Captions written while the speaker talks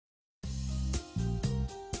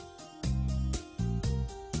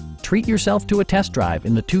treat yourself to a test drive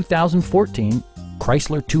in the 2014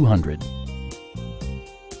 Chrysler 200.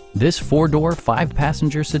 This four-door,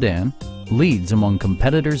 five-passenger sedan leads among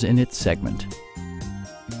competitors in its segment.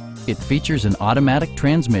 It features an automatic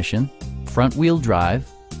transmission, front-wheel drive,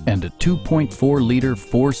 and a 2.4-liter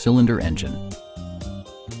four-cylinder engine.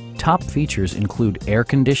 Top features include air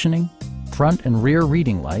conditioning, front and rear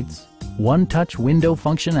reading lights, one-touch window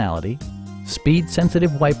functionality,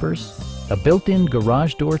 speed-sensitive wipers, a built-in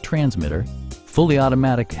garage door transmitter, fully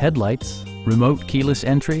automatic headlights, remote keyless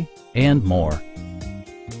entry, and more.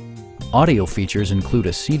 Audio features include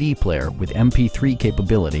a CD player with MP3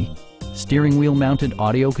 capability, steering wheel mounted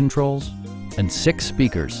audio controls, and 6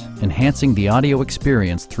 speakers, enhancing the audio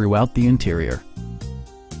experience throughout the interior.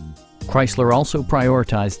 Chrysler also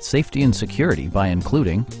prioritized safety and security by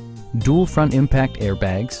including dual front impact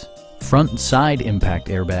airbags, front and side impact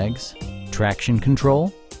airbags, traction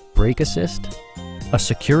control, brake assist, a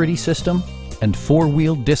security system, and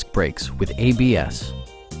 4-wheel disc brakes with ABS.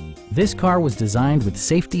 This car was designed with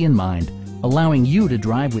safety in mind, allowing you to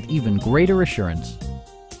drive with even greater assurance.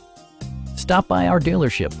 Stop by our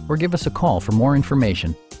dealership or give us a call for more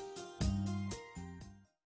information.